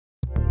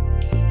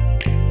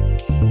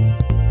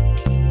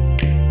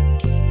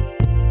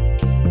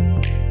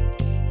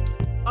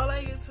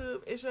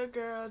is your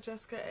girl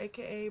Jessica,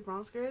 aka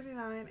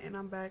Bronxgurl89, and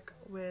I'm back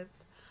with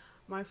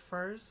my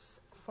first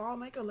fall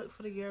makeup look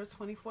for the year of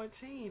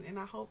 2014, and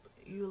I hope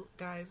you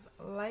guys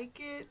like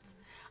it.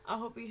 I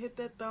hope you hit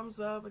that thumbs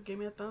up, give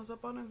me a thumbs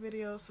up on the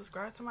video,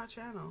 subscribe to my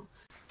channel.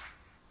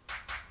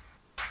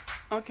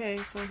 Okay,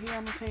 so here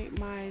I'm gonna take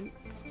my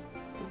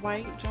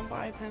white jumbo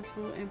eye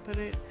pencil and put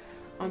it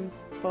on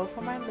both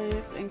of my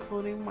lids,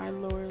 including my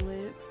lower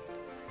lids,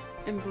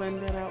 and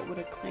blend that out with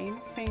a clean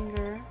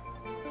finger.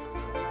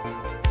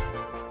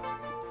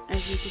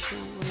 As you can see,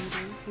 what I'm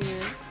doing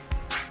here.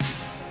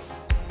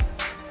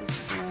 Just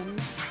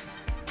blend.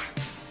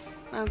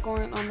 Now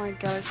going on my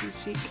Galaxy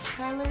Chic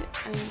palette,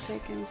 I am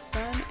taking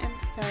Sun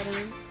and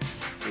Saturn,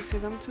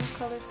 mixing them two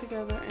colors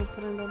together and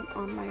putting them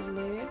on my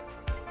lid.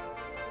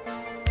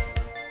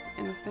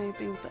 And the same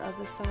thing with the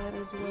other side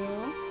as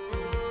well.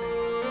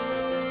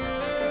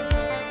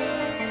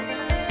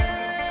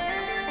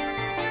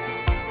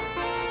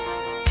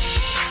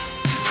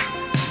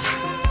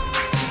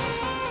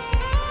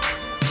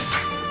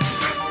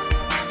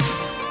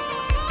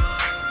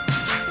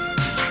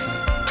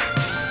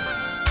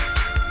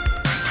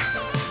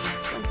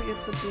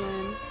 To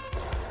blend.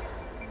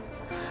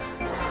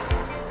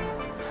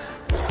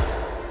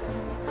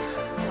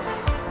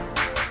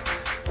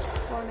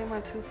 Going in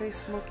my Too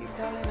Faced Smokey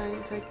palette, I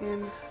am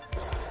taking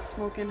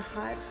Smokin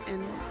Hot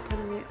and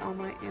putting it on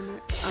my my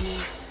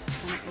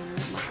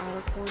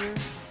outer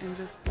corners and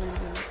just blending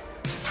it.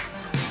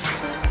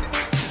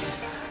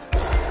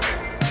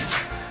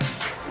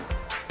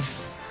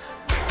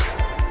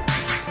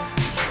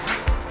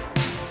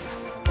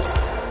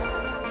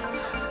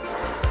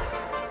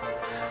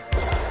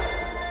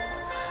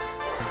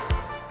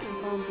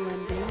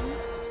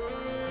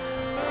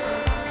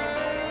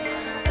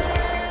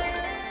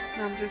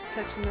 I'm just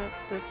touching up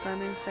the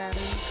Sun and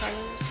Saturn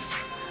colors.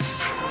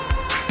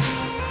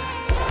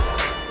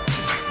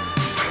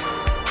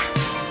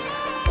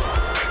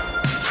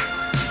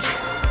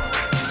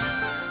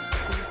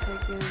 I'm just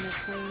taking a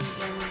clean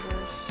blending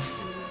brush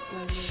and just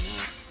blending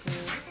out the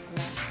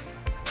black.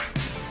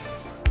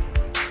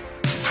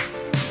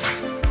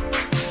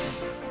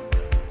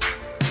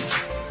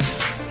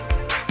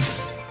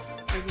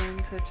 Again,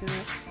 touching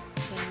up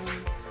the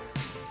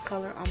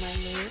color on my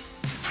lid.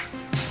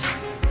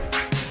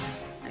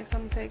 Next,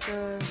 I'm going to take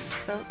a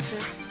felt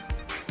tip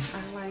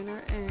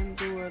eyeliner and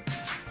do a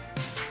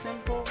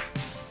simple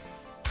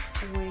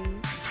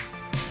wing.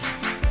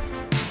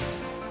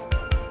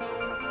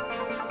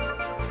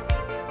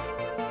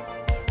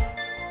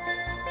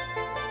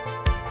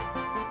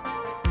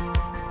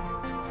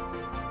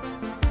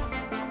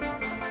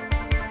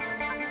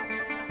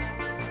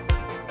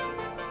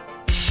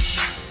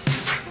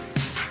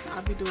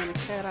 I'll be doing a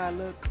cat eye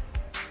look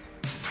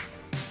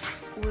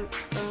with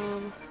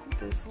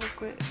this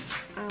liquid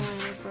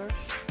eyeliner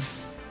brush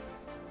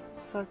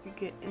so I could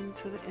get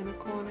into the inner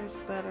corners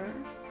better.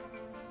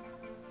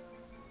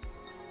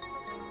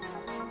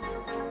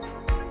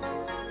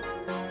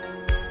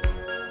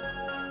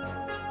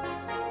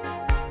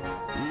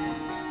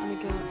 And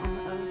again on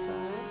the other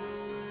side,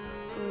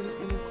 doing the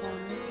inner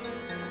corners.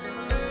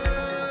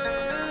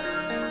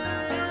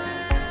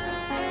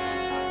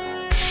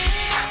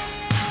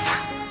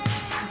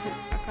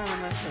 I kind of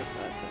messed up, so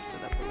I touched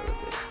it up a little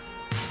bit.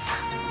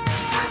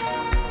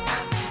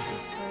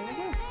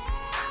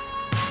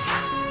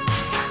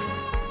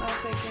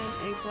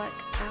 Black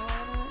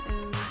eyeliner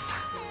and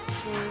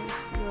doing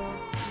your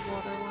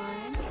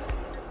waterline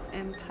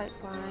and tight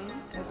line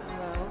as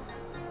well.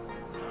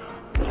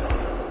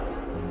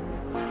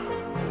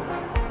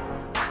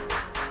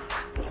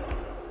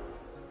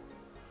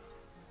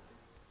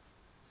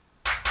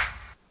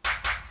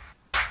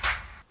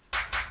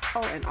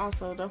 Oh, and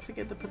also don't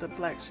forget to put a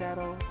black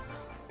shadow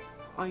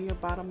on your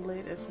bottom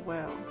lid as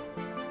well.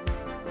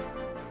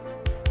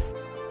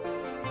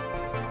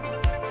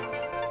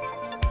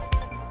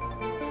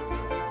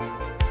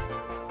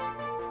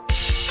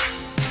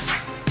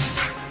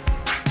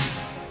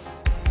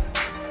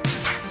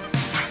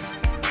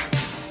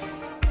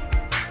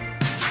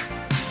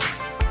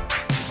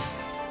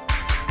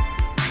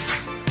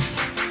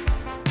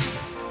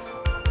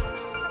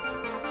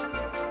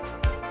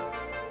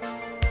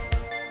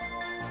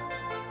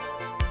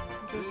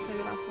 Just take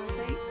it off my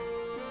tape.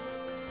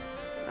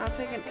 Now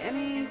taking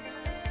any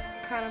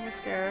kind of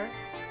mascara,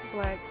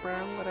 black,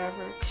 brown,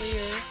 whatever,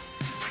 clear,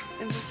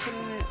 and just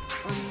putting it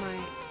on my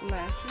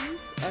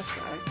lashes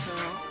after I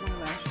curl my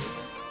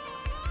lashes.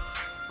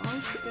 I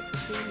always forget to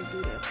see me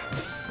do that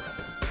part.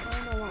 I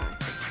don't know why.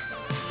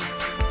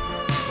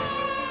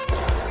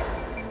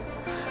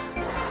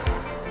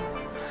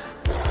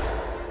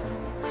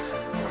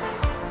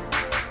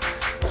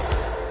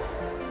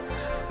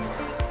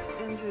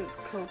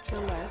 Just coat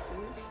your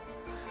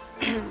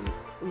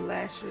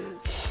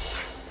lashes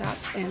top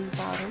and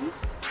bottom.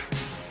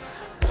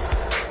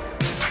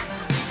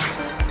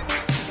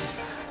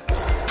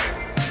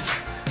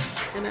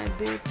 And I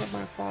did put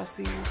my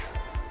falsies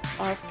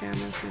off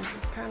camera since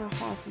it's kind of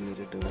hard for me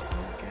to do it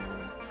on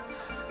camera.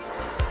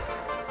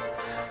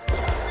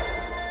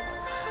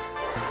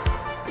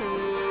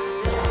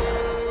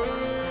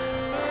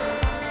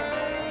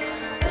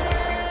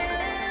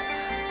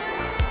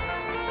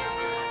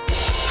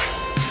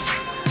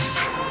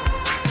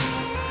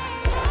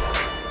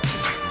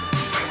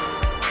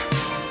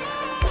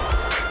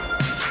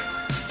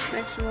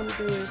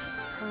 you do is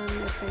prime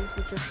your face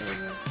with your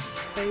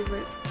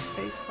favorite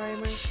face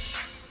primer.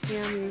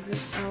 Here I'm using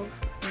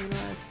e.l.f.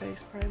 Mineralized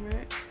Face Primer.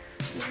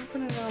 I'm just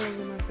putting it all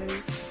over my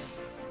face.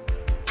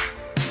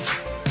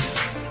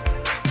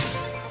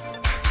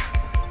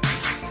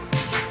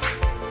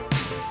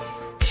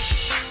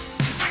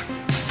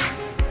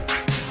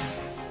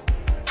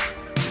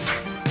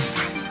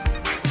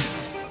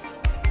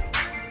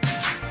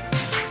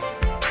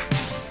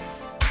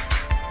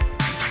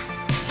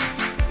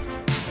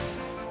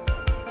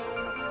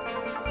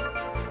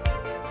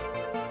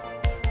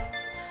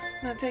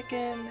 Now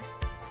taking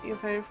your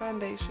favorite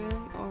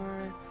foundation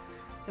or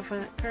the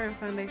current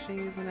foundation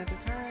you're using at the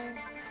time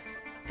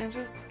and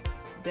just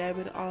dab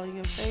it all in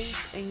your face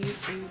and use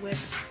a wet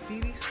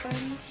beauty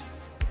sponge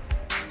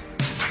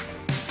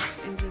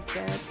and just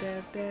dab,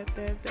 dab, dab,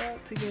 dab,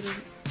 dab to get a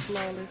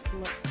flawless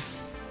look.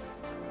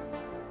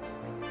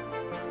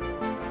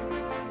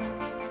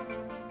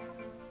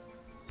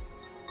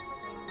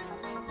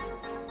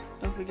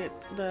 Don't forget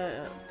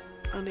the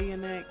under your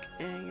neck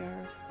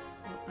and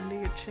under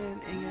your chin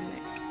and your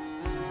neck.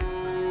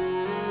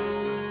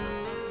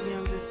 Yeah,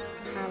 I'm just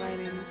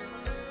highlighting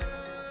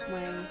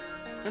my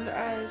under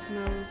eyes,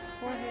 nose,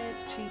 forehead,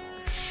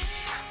 cheeks,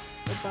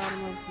 the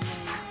bottom of my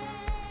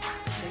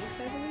face,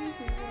 I believe,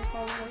 if you want to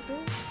call it like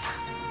that.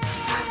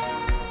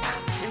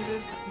 And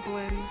just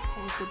blend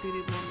with the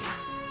beauty blender.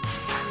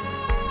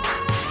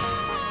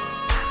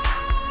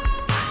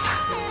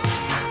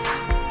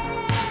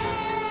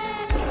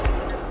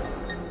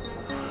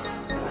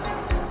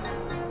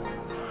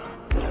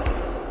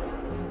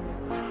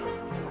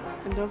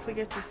 Don't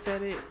forget to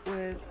set it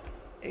with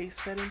a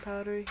setting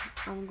powder.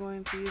 I'm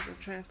going to use a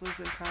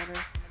translucent powder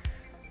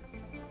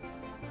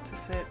to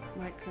set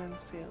my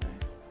concealer,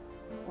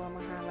 or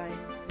my highlight,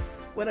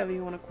 whatever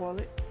you want to call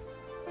it.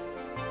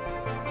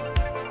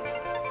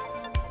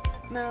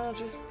 Now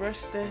just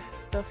brush that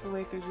stuff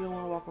away because you don't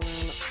want to walk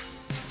around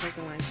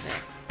looking like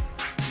that.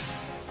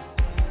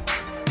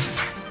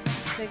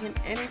 Taking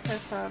any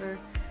pressed powder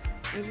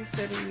and just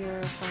setting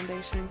your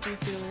foundation,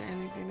 concealer,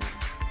 anything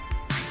else.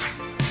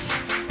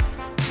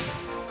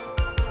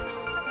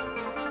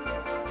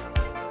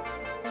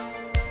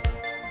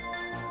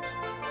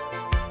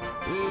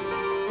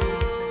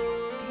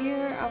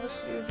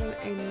 Using a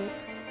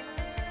NYX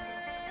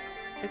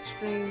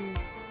Extreme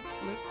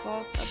Lip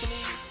Gloss, I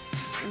believe,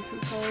 in 2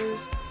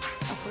 colors.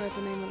 I forgot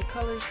the name of the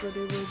colors, but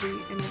they will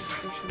be in the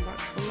description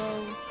box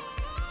below.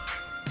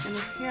 And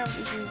here I'm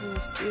just using a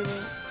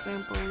Stila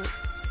sample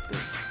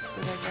lipstick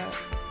that I got,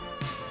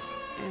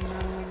 and I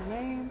don't know the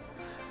name.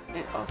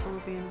 It also will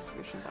be in the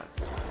description box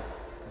below.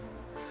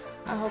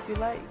 I hope you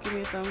like. Give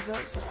me a thumbs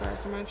up, subscribe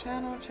to my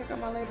channel, check out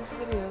my latest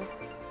video,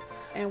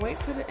 and wait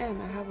till the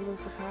end. I have a little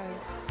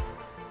surprise.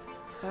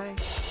 Bye.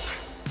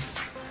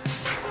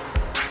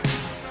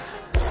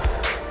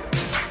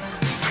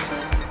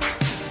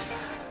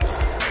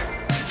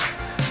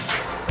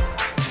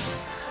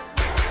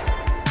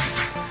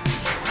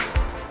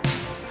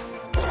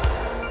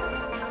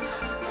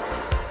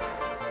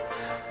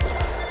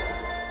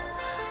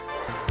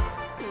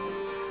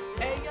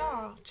 Hey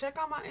y'all, check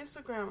out my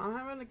Instagram. I'm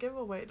having a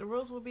giveaway. The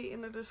rules will be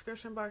in the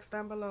description box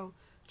down below.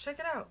 Check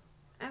it out.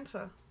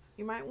 Enter.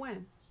 You might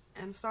win.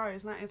 And sorry,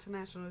 it's not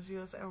international, it's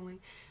US only.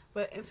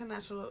 But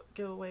international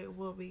giveaway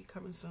will be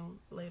coming soon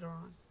later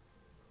on.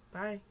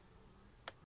 Bye.